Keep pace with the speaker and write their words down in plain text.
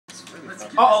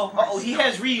Uh-oh, he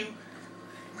has Ryu.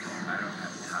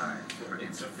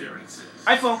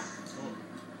 iPhone.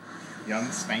 Young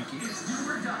Spanky.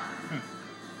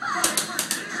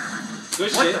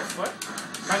 Good What shit. the fuck?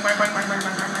 Bang, bang, bang, bang, bang,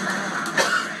 bang, bang, bang.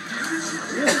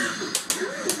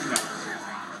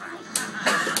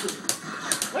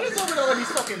 What is up with all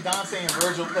these fucking Dante and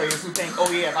Virgil players who think,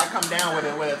 oh yeah, if I come down with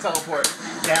a teleport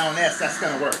down S, that's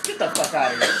gonna work? Get the fuck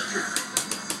out of here.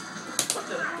 What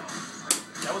the?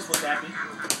 That was supposed to happen.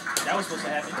 That was supposed to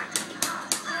happen.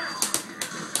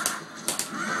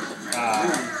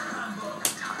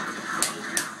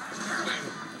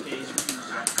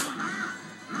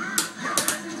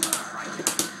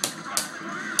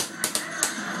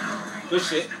 Good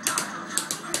shit.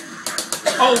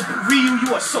 Oh, Ryu,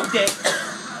 you are so dead.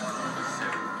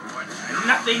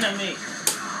 Nothing to me.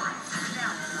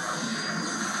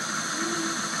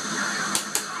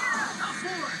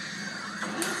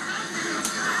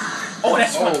 Oh,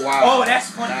 that's funny. Oh, wow. Oh, that's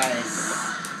funny. Nice.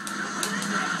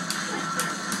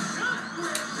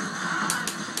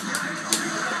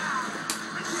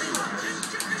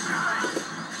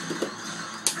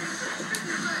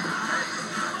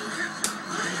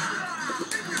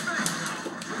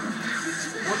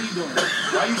 What are you doing?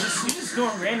 Why you just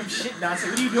doing random shit, Dante?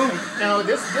 What are you doing? No,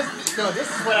 this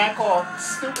is what I call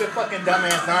stupid fucking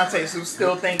dumbass Dantes who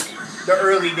still think the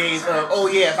early days of, oh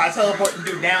yeah, if I teleport and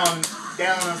do down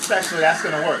special, that's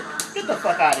gonna work. Get the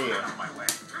fuck out of here.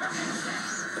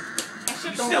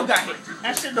 You still got hit.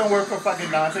 That shit don't work for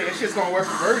fucking Dante. That shit's gonna work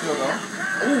for Virgil though.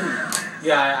 Ooh.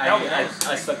 Yeah,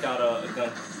 I stuck out a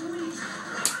gun.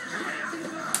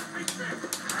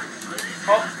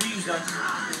 Oh, Ryu's done.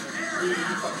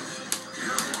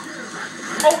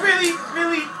 Oh, really?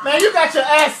 Really? Man, you got your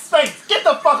ass spanked. Get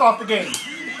the fuck off the game.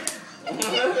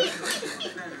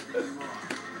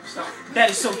 Stop. That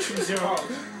is so true, Zero.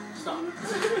 Stop.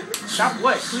 Stop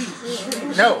what,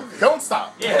 please? No, don't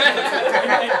stop.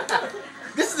 Yeah.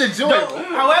 This is enjoyable. No,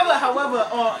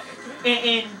 however,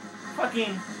 in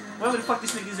fucking, whatever the fuck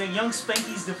this nigga's in, Young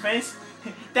Spanky's defense,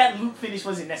 that loop finish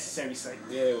wasn't necessary, son.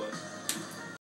 Yeah, it was.